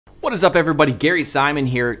What is up, everybody? Gary Simon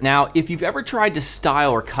here. Now, if you've ever tried to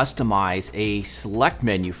style or customize a select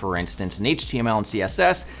menu, for instance, in HTML and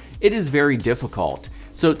CSS, it is very difficult.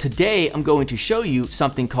 So today I'm going to show you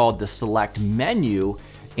something called the select menu,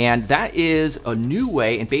 and that is a new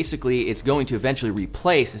way, and basically it's going to eventually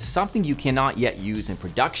replace. This is something you cannot yet use in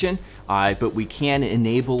production, but we can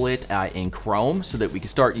enable it in Chrome so that we can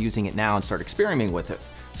start using it now and start experimenting with it.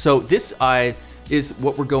 So this is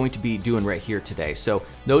what we're going to be doing right here today. So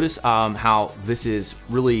notice how this is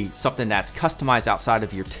really something that's customized outside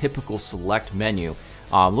of your typical select menu.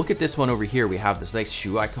 Look at this one over here. We have this nice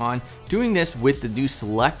shoe icon. Doing this with the new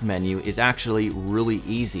select menu is actually really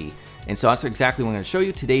easy. And so that's exactly what I'm going to show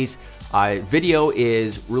you. Today's video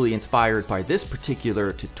is really inspired by this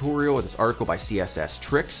particular tutorial or this article by CSS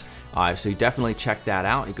Tricks. So you definitely check that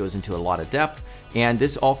out. It goes into a lot of depth. And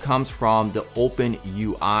this all comes from the Open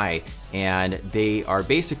UI. And they are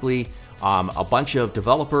basically a bunch of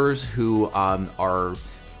developers who are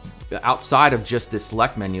outside of just this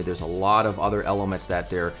select menu. There's a lot of other elements that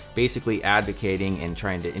they're basically advocating and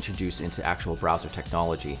trying to introduce into actual browser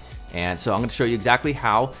technology. And so I'm going to show you exactly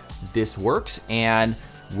how this works, and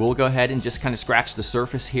we'll go ahead and just kind of scratch the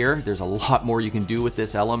surface here. There's a lot more you can do with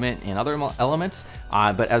this element and other elements,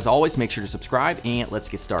 but as always, make sure to subscribe and let's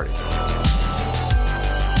get started.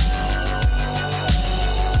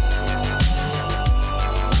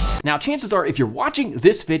 Now, chances are if you're watching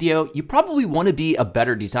this video, you probably want to be a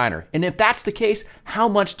better designer. And if that's the case, how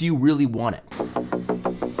much do you really want it?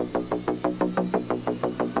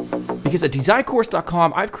 Because at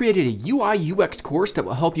DesignCourse.com, I've created a UI UX course that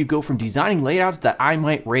will help you go from designing layouts that I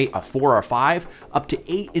might rate a 4 or 5 up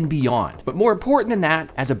to 8 and beyond. But more important than that,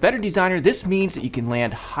 as a better designer, this means that you can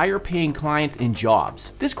land higher paying clients and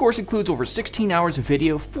jobs. This course includes over 16 hours of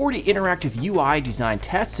video, 40 interactive UI design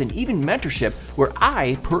tests, and even mentorship where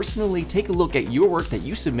I personally take a look at your work that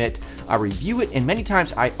you submit, I review it, and many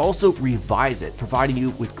times I also revise it, providing you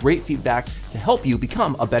with great feedback to help you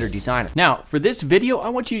become a better designer. Now, for this video, I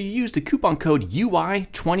want you to use the coupon code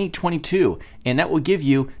UI2022, and that will give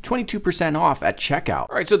you 22% off at checkout.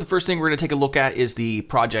 All right, so the first thing we're gonna take a look at is the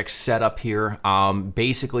project setup here.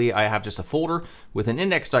 Basically, I have just a folder with an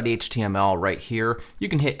index.html right here. You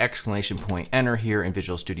can hit exclamation point enter here in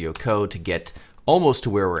Visual Studio Code to get almost to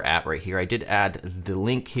where we're at right here. I did add the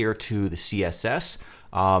link here to the CSS.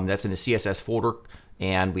 That's in the CSS folder.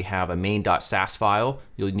 And we have a main.sas file.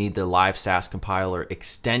 You'll need the live SAS compiler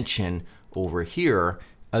extension over here,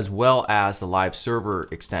 as well as the live server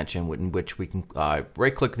extension, in which we can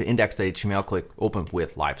right click the index.html, click open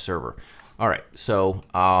with live server. All right, so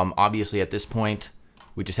obviously at this point,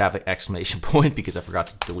 we just have an exclamation point because I forgot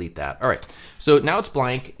to delete that. All right, so now it's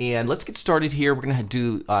blank, and let's get started here. We're gonna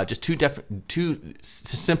do just two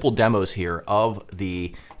simple demos here of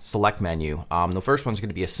the select menu. The first one's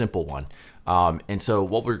gonna be a simple one. And so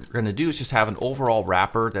what we're gonna do is just have an overall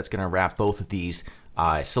wrapper that's gonna wrap both of these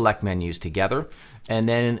select menus together. And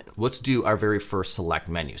then let's do our very first select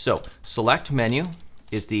menu. So select menu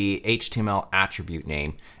is the HTML attribute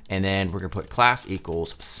name. And then we're gonna put class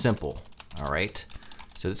equals simple, all right?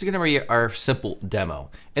 So this is gonna be our simple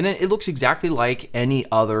demo. And then it looks exactly like any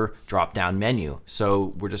other drop-down menu.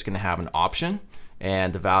 So we're just gonna have an option,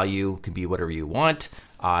 and the value can be whatever you want.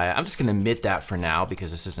 I'm just gonna omit that for now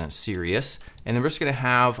because this isn't serious. And then we're just gonna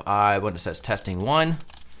have what it says testing 1,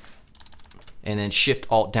 and then shift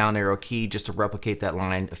alt down arrow key just to replicate that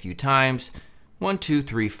line a few times. 1, 2,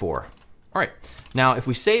 3, 4. All right, now if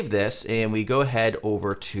we save this and we go ahead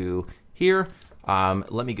over to here,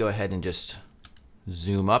 let me go ahead and just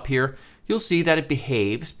zoom up here. You'll see that it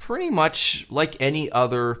behaves pretty much like any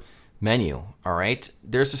other menu. All right,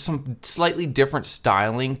 there's just some slightly different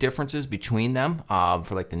styling differences between them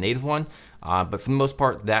for like the native one, but for the most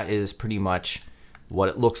part, that is pretty much what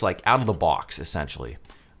it looks like out of the box, essentially.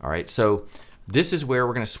 All right, so this is where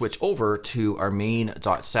we're going to switch over to our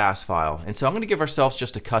main.sas file. And so I'm going to give ourselves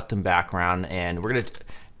just a custom background, and we're going to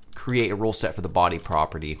create a rule set for the body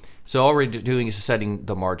property. So all we're doing is setting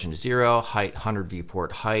the margin to 0, height 100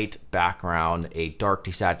 viewport height, background a dark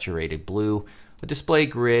desaturated blue, a display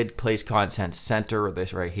grid, place content center,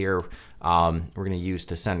 this right here, we're going to use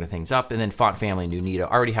to center things up, and then font family Nunita. I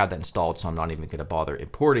already have that installed, so I'm not even going to bother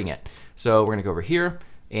importing it. So we're going to go over here,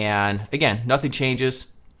 and again, nothing changes.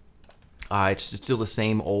 It's still the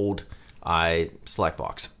same old select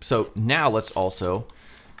box. So now let's also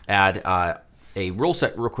add a rule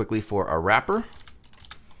set real quickly for our wrapper.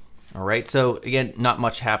 All right, so again, not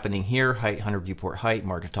much happening here. Height 100 viewport height,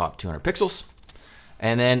 margin top 200 pixels.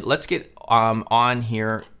 And then let's get on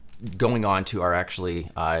here, going on to our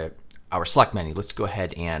our select menu. Let's go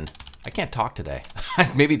ahead and, I can't talk today.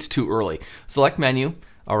 Maybe it's too early. Select menu,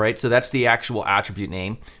 All right, so that's the actual attribute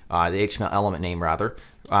name, the HTML element name rather.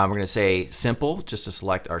 We're going to say simple, just to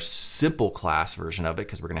select our simple class version of it,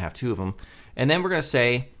 because we're going to have two of them. And then we're going to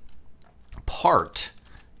say part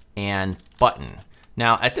and button.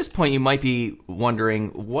 Now, at this point, you might be wondering,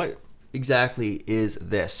 what exactly is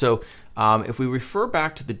this? So if we refer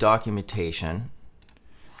back to the documentation,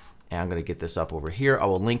 and I'm going to get this up over here. I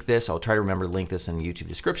will link this. I'll try to remember to link this in the YouTube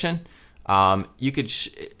description. You could,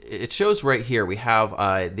 it shows right here, we have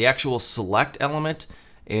the actual select element,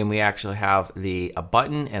 and we actually have a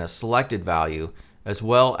button and a selected value, as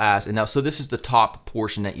well as, and now, so this is the top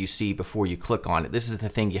portion that you see before you click on it. This is the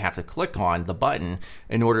thing you have to click on, the button,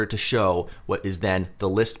 in order to show what is then the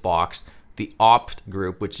list box, the opt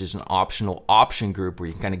group, which is an optional option group where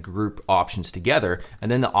you can kind of group options together, and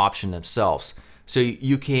then the option themselves. So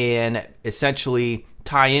you can essentially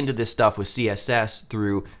tie into this stuff with CSS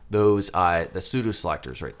through those the pseudo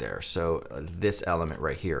selectors right there. So this element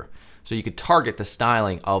right here. So you could target the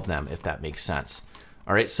styling of them, if that makes sense.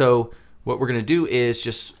 All right, so what we're going to do is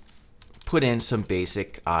just put in some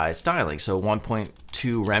basic styling. So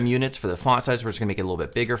 1.2 rem units for the font size. We're just going to make it a little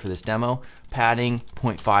bit bigger for this demo. Padding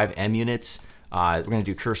 0.5 em units. We're going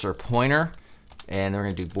to do cursor pointer, and then we're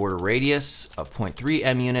going to do border radius of 0.3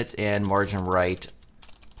 em units and margin right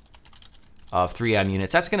of 3 em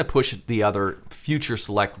units. That's going to push the other future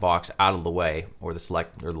select box out of the way, or the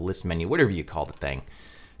select or the list menu, whatever you call the thing.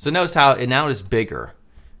 So notice how it now is bigger.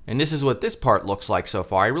 And this is what this part looks like so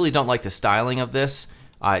far. I really don't like the styling of this.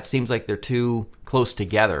 It seems like they're too close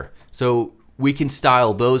together. So we can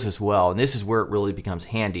style those as well. And this is where it really becomes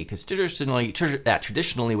handy, because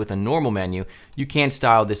traditionally with a normal menu, you can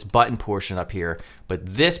style this button portion up here, but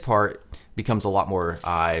this part becomes a lot more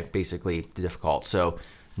basically difficult. So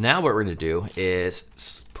now what we're going to do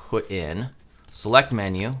is put in select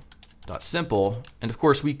menu dot simple, and of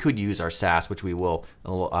course we could use our Sass, which we will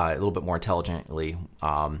a little bit more intelligently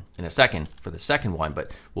in a second for the second one,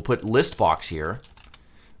 but we'll put list box here.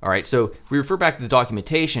 All right, so if we refer back to the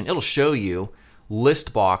documentation, it'll show you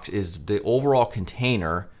list box is the overall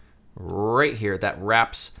container right here that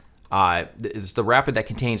wraps, it's the wrapper that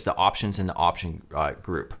contains the options in the option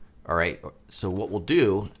group. All right, so what we'll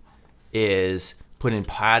do is put in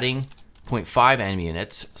padding 0.5 em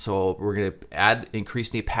units. So we're going to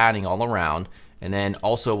increase the padding all around, and then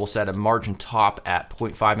also we'll set a margin top at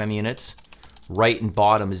 0.5 em units, right and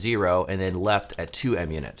bottom 0, and then left at 2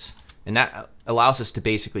 em units. And that allows us to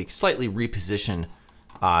basically slightly reposition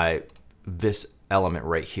this element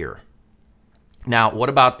right here. Now, what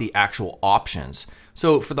about the actual options?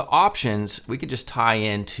 So for the options, we could just tie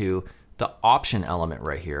into the option element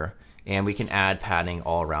right here, and we can add padding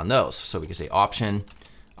all around those. So we can say option,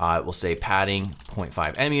 we'll say padding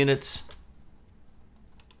 0.5 em units.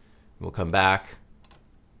 We'll come back,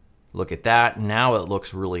 look at that. Now it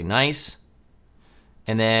looks really nice.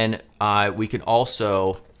 And then we can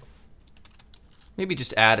also maybe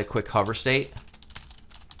just add a quick hover state.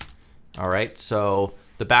 All right, so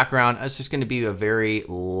the background is just going to be a very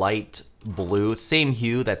light blue, same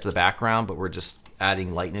hue, that's the background, but we're just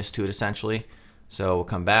adding lightness to it essentially. So we'll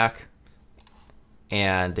come back,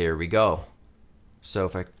 and there we go. So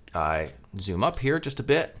if I zoom up here just a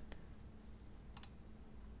bit,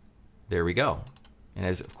 there we go. And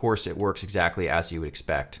of course it works exactly as you would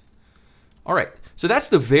expect. All right, so that's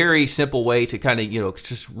the very simple way to kind of,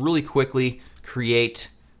 just really quickly create,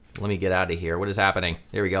 let me get out of here. What is happening?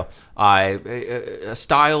 There we go. A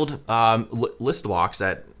styled list box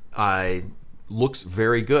that looks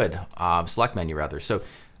very good, select menu rather. So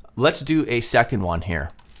let's do a second one here.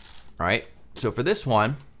 All right, so for this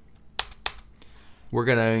one, we're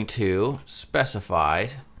going to specify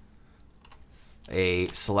a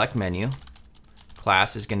select menu.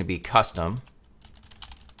 Class is going to be custom.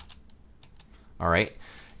 All right,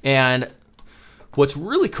 and what's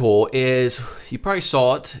really cool is you probably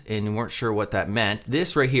saw it and you weren't sure what that meant.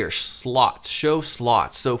 This right here, slots, show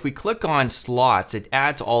slots. So if we click on slots, it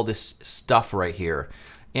adds all this stuff right here.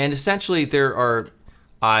 And essentially there are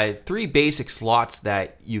 3 basic slots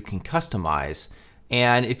that you can customize.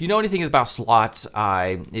 And if you know anything about slots,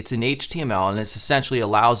 it's in HTML, and it essentially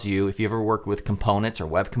allows you, if you ever work with components or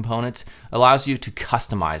web components, allows you to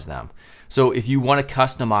customize them. So if you want to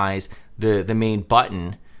customize the main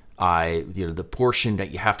button, the portion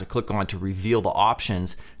that you have to click on to reveal the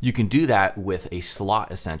options, you can do that with a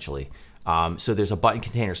slot essentially. So there's a button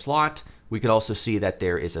container slot. We could also see that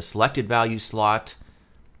there is a selected value slot,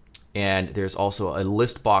 and there's also a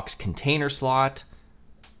list box container slot,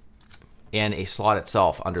 and a slot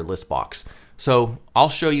itself under list box. So I'll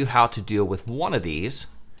show you how to deal with one of these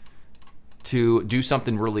to do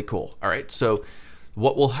something really cool. All right, so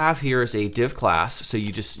what we'll have here is a div class. So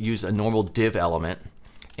you just use a normal div element.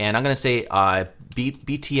 And I'm going to say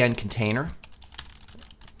btn container.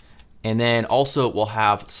 And then also we'll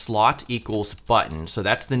have slot equals button. So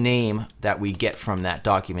that's the name that we get from that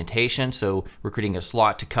documentation. So we're creating a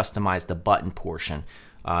slot to customize the button portion,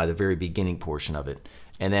 the very beginning portion of it.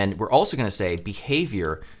 And then we're also going to say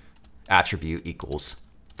behavior attribute equals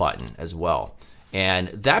button as well. And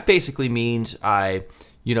that basically means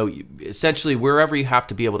essentially wherever you have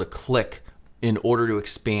to be able to click in order to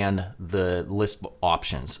expand the list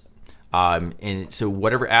options. And so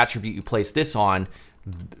whatever attribute you place this on,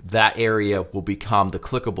 that area will become the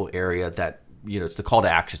clickable area that, it's the call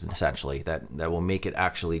to action essentially that will make it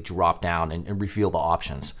actually drop down and reveal the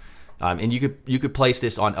options. And you could place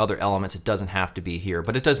this on other elements. It doesn't have to be here,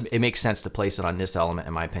 but it makes sense to place it on this element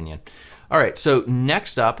in my opinion. All right, so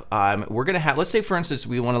next up, we're gonna have, let's say for instance,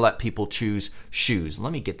 we wanna let people choose shoes.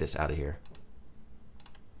 Let me get this out of here.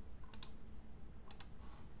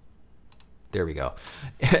 There we go.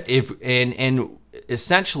 And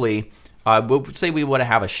essentially, we'll say we wanna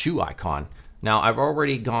have a shoe icon. Now I've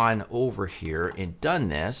already gone over here and done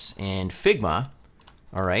this in Figma.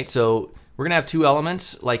 All right, so we're gonna have two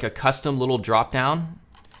elements, like a custom little drop down.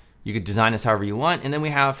 You could design this however you want, and then we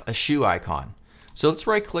have a shoe icon. So let's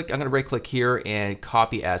right click, I'm gonna right click here and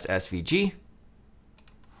copy as SVG.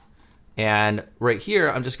 And right here,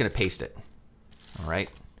 I'm just gonna paste it, all right?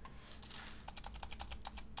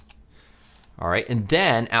 All right, and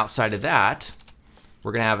then outside of that,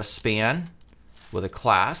 we're gonna have a span with a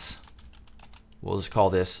class. We'll just call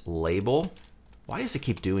this label. Why does it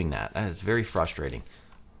keep doing that? That is very frustrating.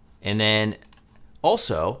 And then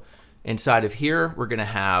also inside of here, we're gonna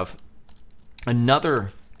have another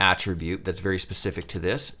attribute that's very specific to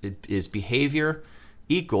this. It is behavior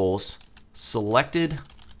equals selected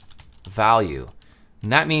value.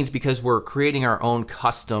 And that means because we're creating our own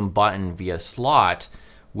custom button via slot,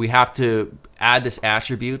 we have to add this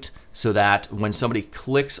attribute so that when somebody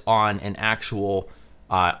clicks on an actual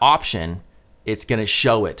option, it's gonna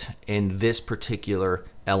show it in this particular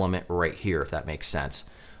element right here, if that makes sense.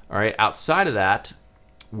 All right, outside of that,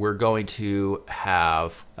 we're going to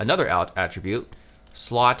have another attribute,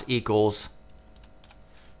 slot equals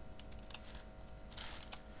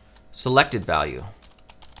selected value.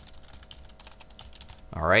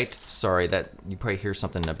 All right, sorry that you probably hear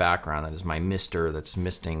something in the background. That is my mister that's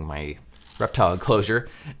misting my reptile enclosure.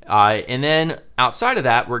 And then outside of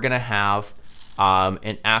that, we're gonna have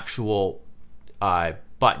an actual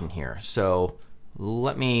button here. So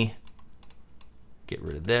let me get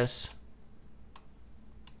rid of this.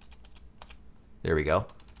 There we go.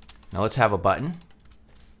 Now let's have a button.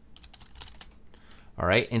 All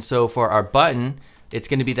right, and so for our button, it's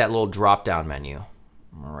gonna be that little drop-down menu.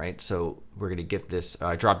 All right, so we're gonna get this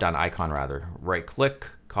drop-down icon rather. Right click,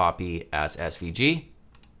 copy as SVG.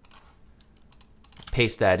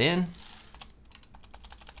 Paste that in.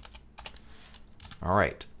 All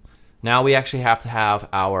right, now we actually have to have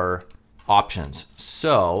our options.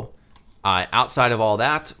 So outside of all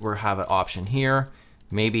that, we'll have an option here.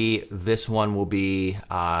 Maybe this one will be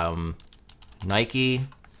Nike.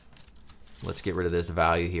 Let's get rid of this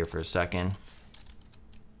value here for a second.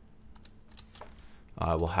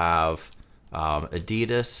 We'll have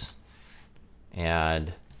Adidas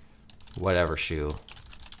and whatever shoe.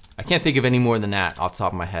 I can't think of any more than that off the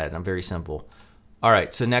top of my head. I'm very simple. All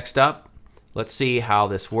right, so next up, let's see how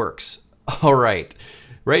this works. All right,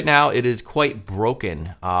 right now it is quite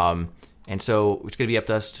broken. And so it's gonna be up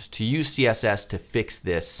to us to use CSS to fix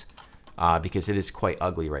this because it is quite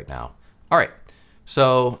ugly right now. All right,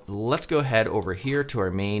 so let's go ahead over here to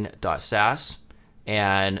our main.sass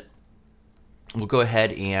and we'll go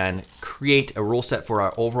ahead and create a rule set for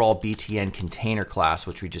our overall BTN container class,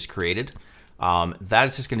 which we just created. That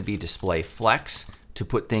is just gonna be display flex to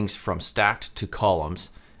put things from stacked to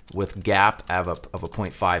columns with gap of a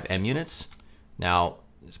 0.5 em units. Now,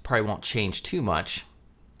 this probably won't change too much.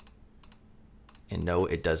 And no,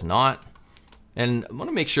 it does not. And I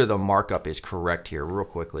wanna make sure the markup is correct here real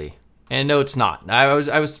quickly. And no, it's not. I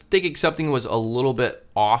was thinking something was a little bit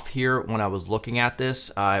off here when I was looking at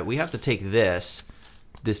this. We have to take this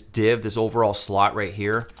div, this overall slot right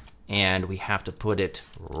here, and we have to put it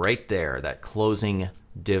right there, that closing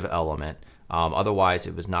div element. Otherwise,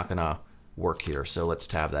 it was not gonna work here. So let's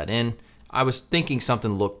tab that in. I was thinking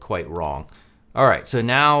something looked quite wrong. All right, so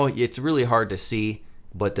now it's really hard to see,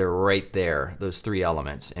 but they're right there, those three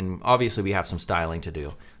elements. And obviously we have some styling to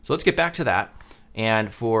do. So let's get back to that.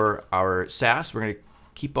 And for our Sass, we're gonna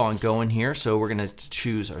keep on going here. So we're gonna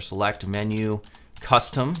choose our select menu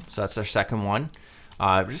custom. So that's our second one.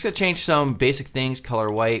 We're just gonna change some basic things. Color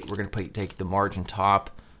white. We're gonna take the margin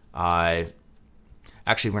top.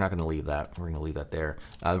 Actually, we're not gonna leave that. We're gonna leave that there.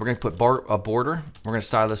 We're gonna put a border. We're gonna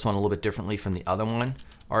style this one a little bit differently from the other one.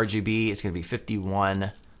 RGB is gonna be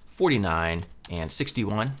 51, 49, and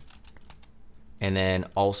 61. And then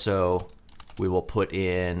also we will put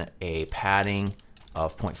in a padding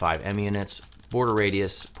of 0.5 em units, border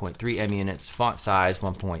radius 0.3 em units, font size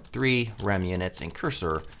 1.3 rem units, and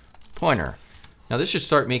cursor pointer. Now this should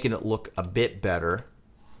start making it look a bit better.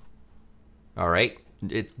 All right,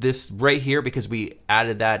 this right here, because we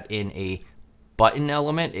added that in a button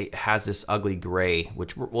element, it has this ugly gray,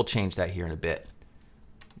 which we'll change that here in a bit.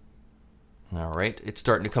 All right, it's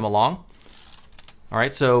starting to come along. All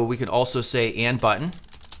right, so we can also say and button.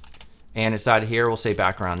 And inside of here, we'll say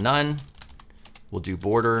background none. We'll do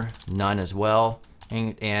border none as well.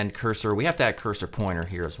 And cursor, we have to add cursor pointer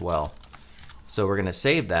here as well. So we're gonna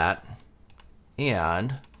save that.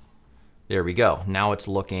 And there we go. Now it's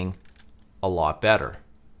looking a lot better.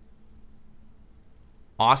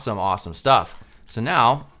 Awesome, awesome stuff. So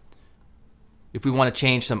now, if we want to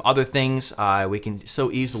change some other things, we can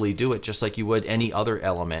so easily do it just like you would any other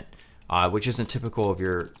element, which isn't typical of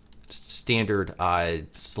your standard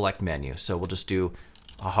select menu. So we'll just do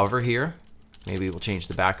a hover here. Maybe we'll change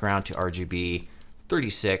the background to RGB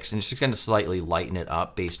 36, and it's just going to slightly lighten it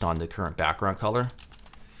up based on the current background color.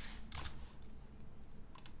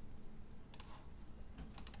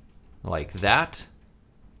 Like that.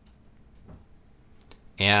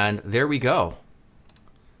 And there we go.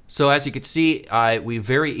 So as you can see, we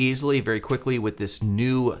very easily, very quickly with this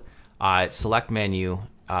new select menu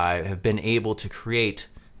have been able to create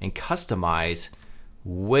and customize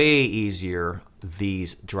way easier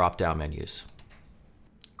these drop-down menus.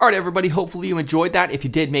 All right, everybody, hopefully you enjoyed that. If you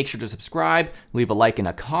did, make sure to subscribe, leave a like and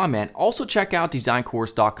a comment. Also check out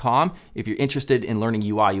DesignCourse.com. If you're interested in learning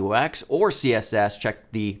UI, UX, or CSS,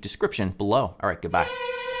 check the description below. All right, goodbye.